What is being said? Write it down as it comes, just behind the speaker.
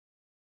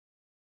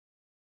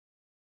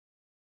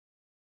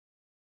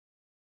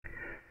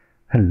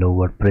Hello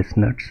WordPress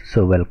nuts.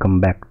 So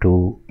welcome back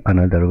to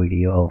another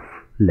video of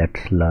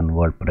Let's Learn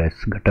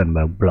WordPress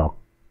Gutenberg block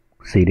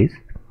series.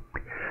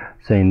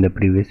 So in the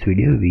previous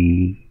video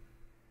we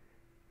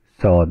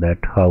saw that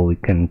how we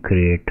can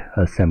create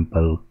a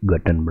simple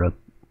Gutenberg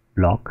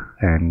block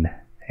and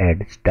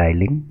add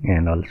styling,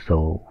 and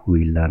also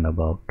we learn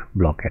about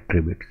block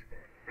attributes.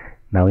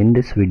 Now in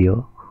this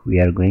video we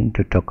are going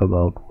to talk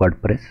about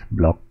WordPress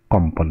block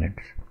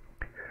components.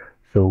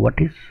 So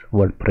what is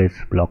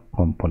WordPress block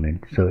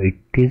component? So it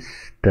is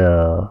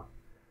the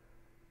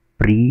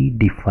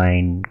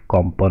predefined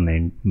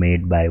component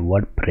made by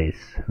WordPress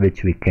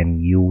which we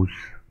can use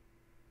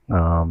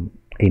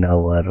in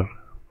our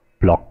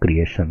block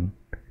creation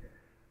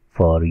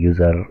for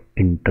user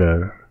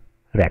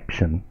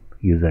interaction.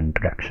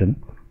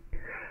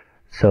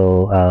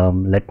 So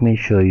let me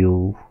show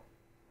you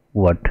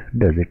what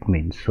does it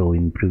mean. So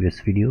in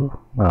previous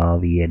video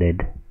we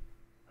added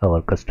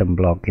our custom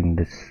block in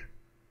this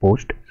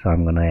post, so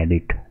I'm gonna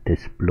edit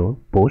this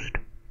post.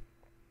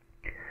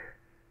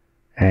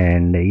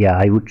 And yeah,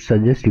 I would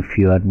suggest, if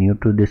you are new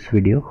to this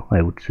video,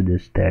 I would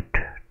suggest that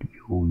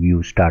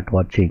you start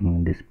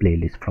watching this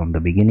playlist from the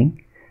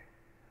beginning,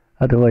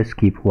 otherwise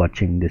keep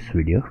watching this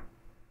video.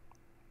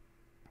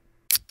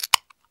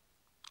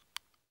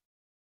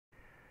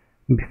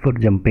 Before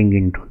jumping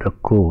into the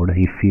code,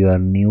 if you are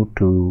new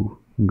to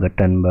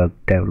Gutenberg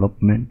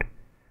development,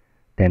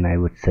 then I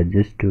would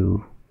suggest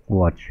to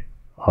watch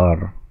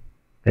or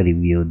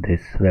review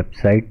this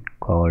website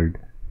called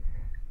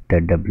the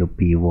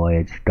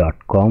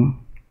WPcom.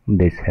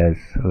 This has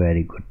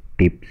very good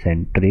tips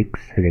and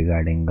tricks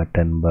regarding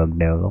Gutenberg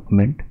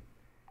development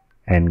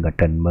and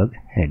Gutenberg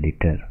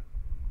editor.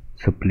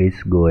 So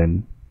please go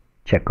and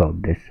check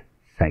out this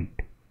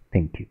site.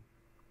 Thank you.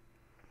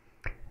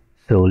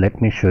 So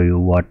let me show you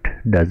what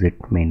does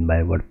it mean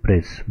by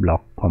WordPress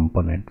block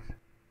components.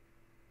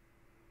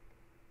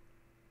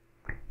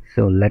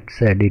 So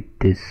let's edit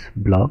this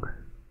blog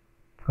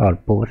or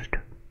post.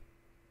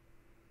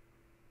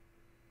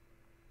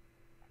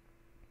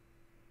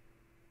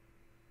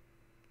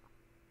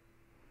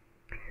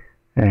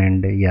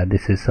 And yeah,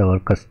 this is our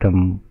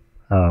custom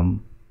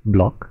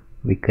block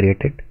we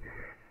created.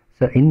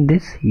 So in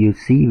this you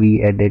see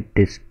we added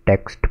this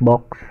text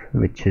box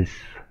which is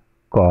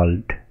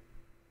called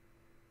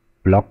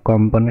block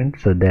component.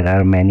 So there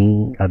are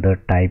many other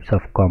types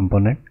of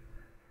component,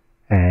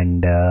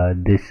 and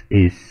this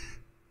is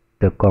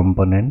the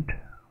component.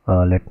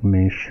 Let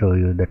me show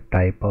you the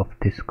type of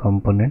this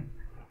component.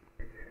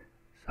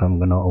 So I'm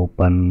gonna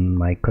open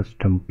my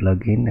custom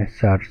plugin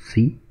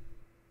src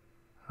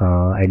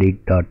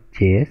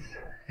edit.js.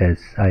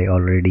 as I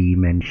already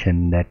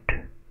mentioned that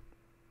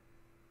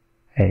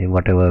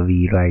whatever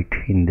we write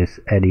in this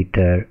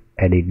editor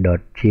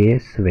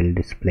edit.js will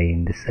display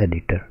in this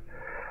editor.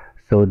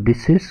 So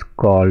this is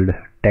called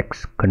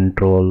text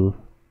control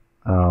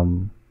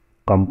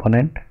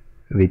component,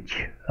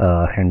 which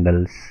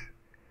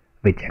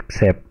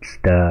accepts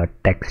the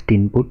text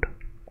input.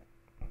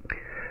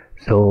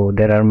 So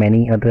there are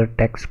many other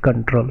text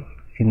control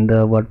in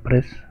the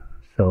WordPress,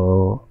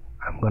 so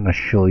I'm gonna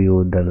show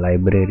you the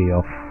library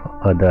of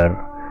other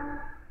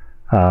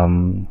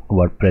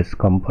WordPress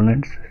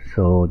components.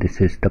 So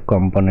this is the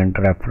component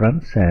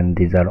reference, and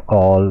these are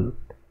all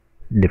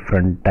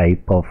different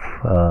type of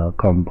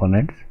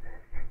components,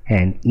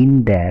 and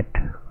in that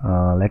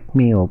let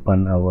me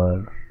open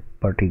our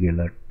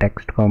particular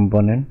text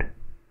component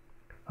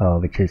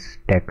which is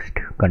text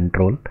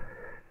control.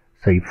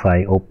 So if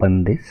I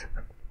open this,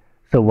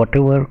 so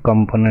whatever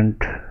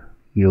component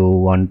you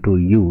want to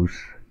use,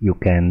 you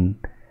can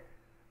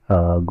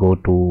go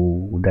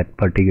to that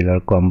particular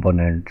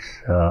component's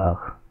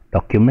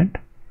document,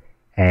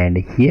 and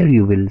here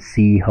you will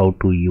see how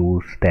to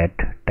use that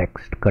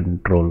text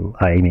control,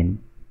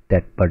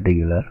 that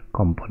particular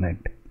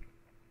component.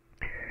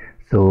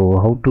 So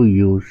how to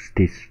use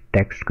this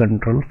text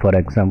control, for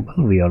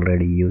example, we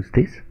already use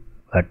this,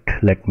 but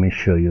let me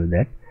show you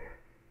that.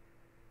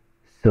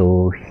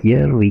 So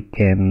here we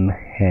can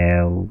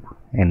have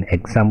an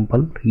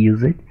example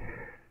usage.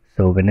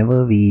 So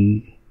whenever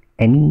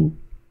any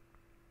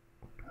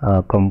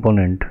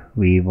component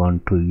we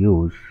want to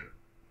use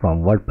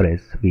from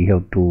WordPress, we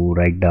have to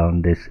write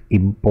down this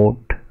import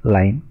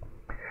line.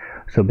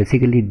 So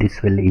basically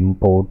this will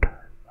import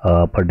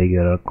a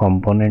particular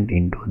component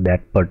into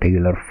that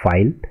particular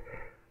file,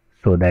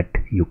 so that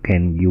you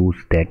can use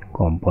that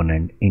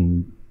component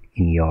in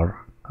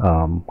your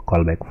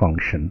callback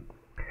function.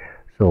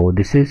 So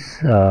this is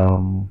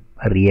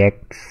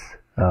React's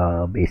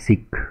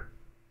basic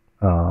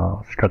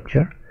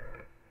structure,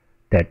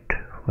 that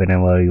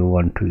whenever you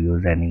want to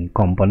use any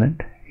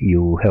component,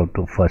 you have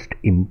to first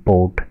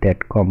import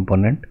that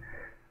component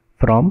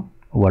from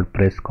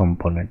WordPress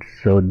components.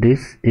 So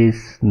this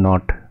is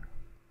not,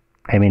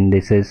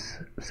 this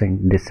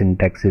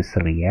syntax is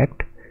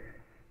React,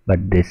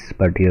 but this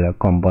particular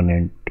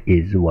component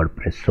is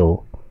WordPress.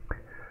 So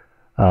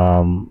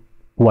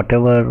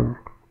whatever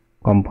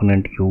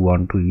component you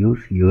want to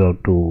use, you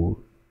have to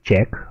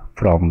check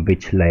from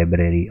which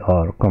library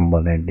or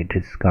component it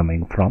is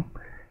coming from,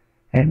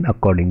 and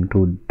according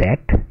to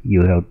that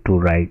you have to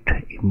write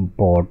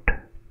import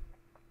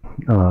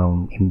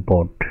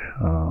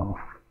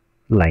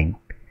line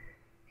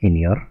in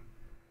your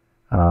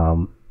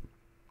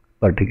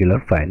particular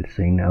file.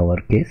 So in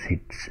our case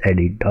it's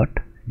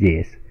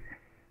edit.js.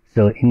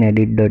 So in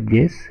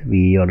edit.js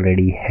we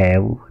already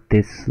have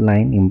this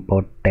line,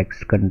 import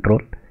text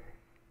control,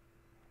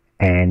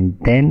 and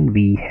then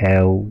we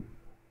have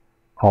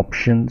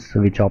options,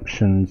 which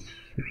options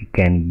we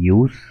can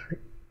use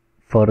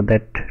for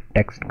that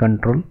text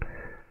control.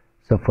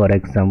 So for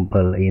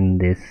example, in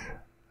this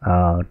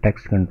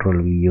text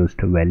control we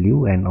used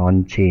value and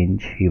on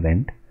change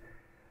event,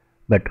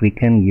 but we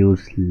can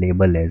use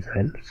label as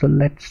well. So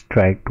let's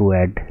try to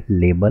add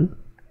label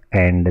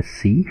and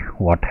see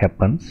what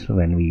happens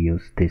when we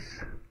use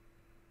this.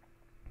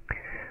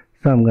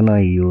 So I'm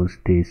gonna use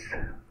this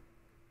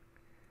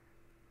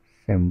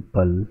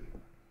simple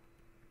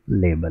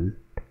label,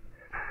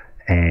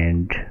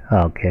 and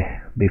okay,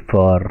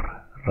 before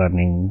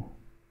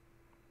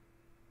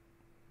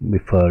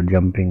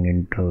jumping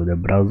into the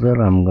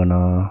browser, I'm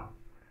gonna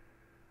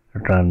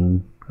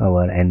run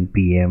our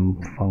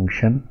npm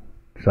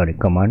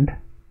command.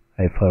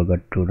 I forgot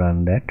to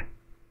run that.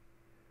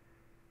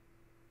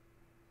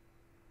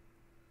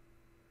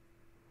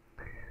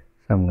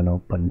 So I'm gonna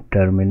open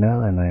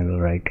terminal and I will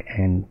write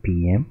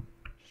npm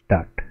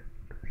start,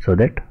 so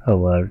that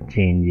our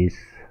changes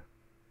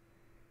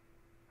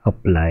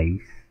applies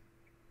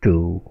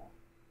to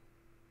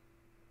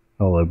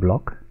our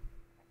block.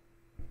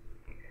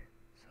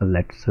 So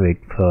let's wait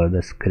for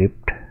the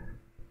script.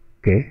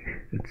 Okay,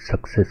 it's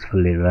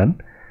successfully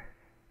run,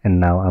 and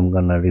now I'm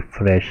gonna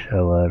refresh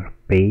our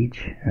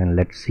page and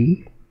let's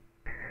see.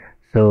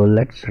 So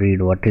let's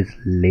read what is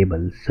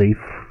label. So if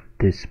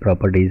this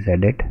property is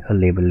added, a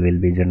label will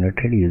be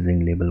generated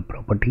using label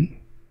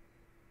property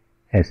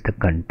as the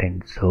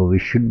content. So we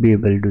should be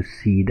able to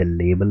see the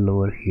label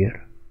over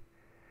here.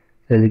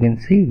 So as you can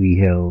see, we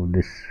have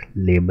this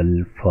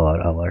label for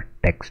our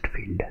text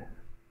field.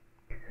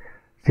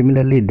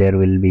 Similarly, there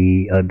will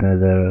be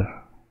another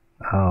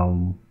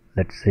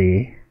let's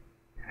say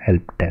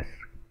help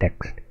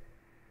text.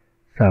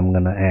 So I'm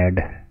gonna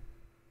add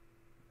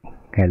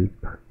help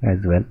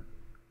as well.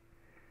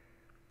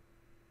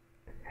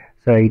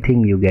 So I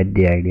think you get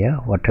the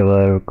idea.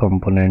 Whatever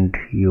component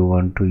you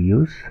want to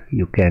use,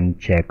 you can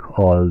check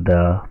all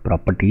the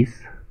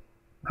properties,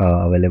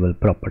 available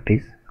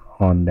properties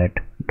on that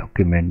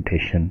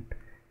documentation.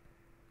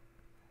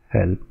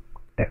 Help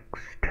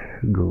text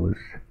goes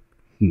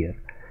here,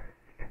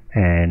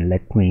 and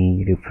let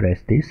me refresh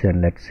this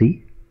and let's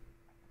see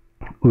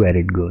where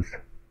it goes.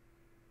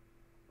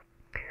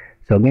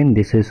 So again,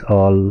 this is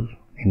all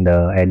in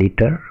the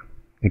editor.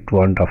 It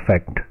won't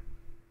affect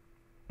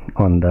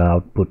on the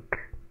output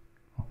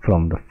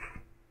from the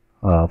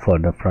for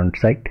the front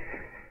side.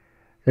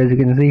 So as you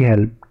can see,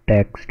 help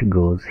text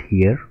goes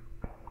here,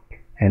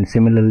 and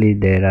similarly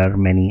there are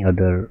many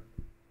other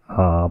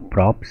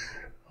props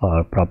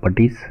or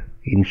properties.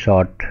 In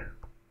short,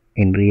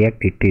 in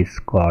React it is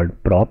called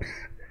props,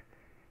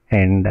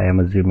 and I am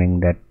assuming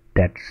that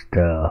that's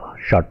the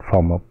short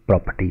form of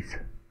properties.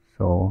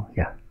 So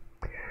yeah,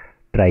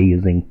 try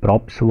using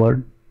props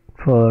word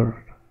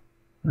for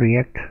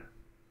React.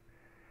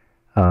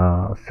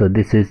 So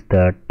this is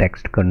the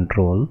text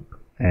control,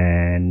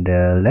 and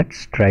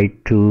let's try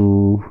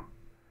to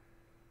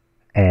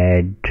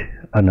add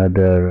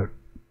another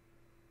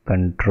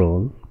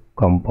control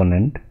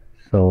component.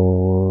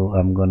 So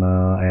I'm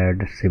gonna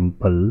add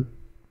simple.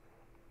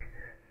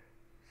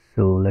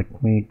 So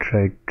let me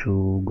try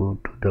to go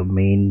to the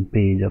main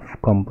page of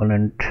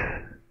component.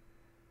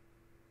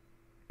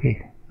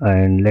 Okay,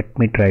 and let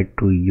me try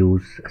to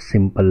use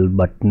simple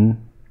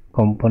button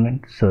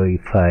component. So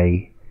if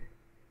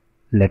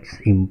let's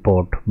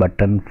import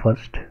button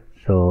first.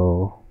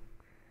 So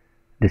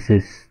this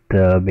is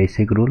the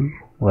basic rule.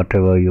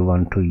 Whatever you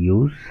want to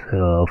use,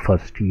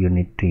 first you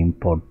need to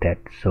import that.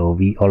 So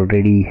we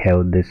already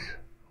have this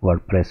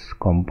WordPress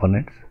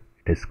components.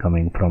 It is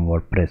coming from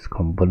WordPress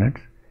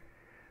components.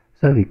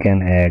 So we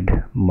can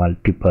add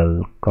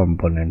multiple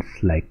components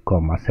like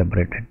comma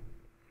separated,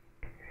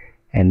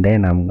 and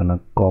then I'm gonna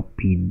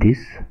copy this,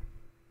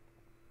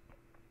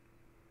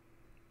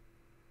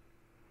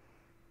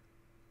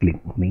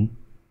 click me,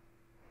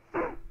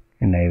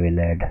 and I will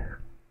add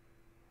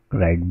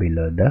right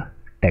below the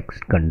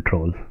text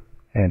control.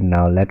 And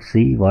now let's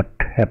see what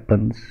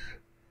happens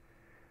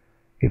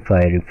if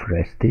I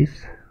refresh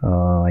this.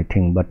 I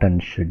think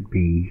button should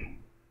be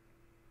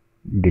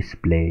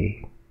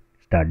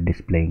start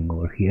displaying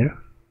over here.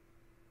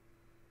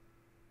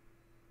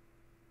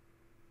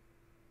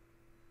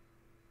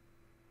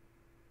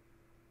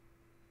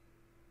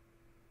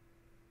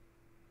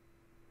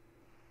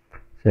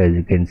 So as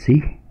you can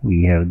see,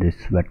 we have this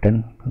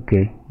button.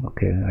 Okay,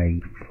 I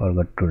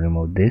forgot to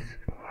remove this.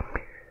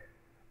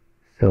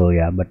 So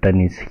yeah, button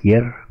is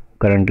here.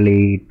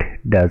 Currently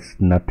it does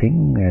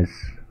nothing, as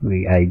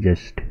I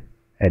just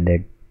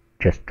added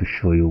just to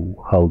show you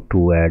how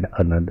to add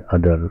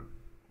other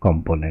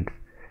components.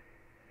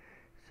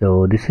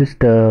 So this is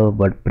the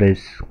WordPress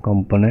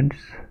components,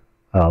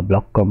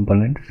 block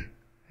components,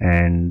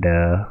 and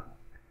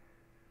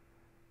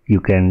you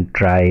can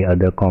try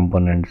other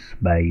components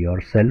by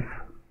yourself.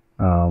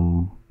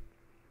 From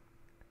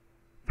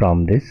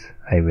this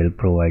I will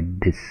provide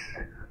this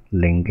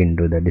link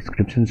into the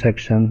description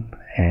section,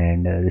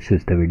 and this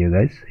is the video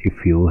guys.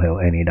 If you have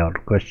any doubt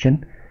or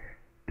question,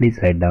 please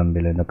write down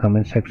below in the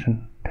comment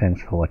section.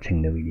 Thanks for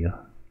watching the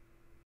video.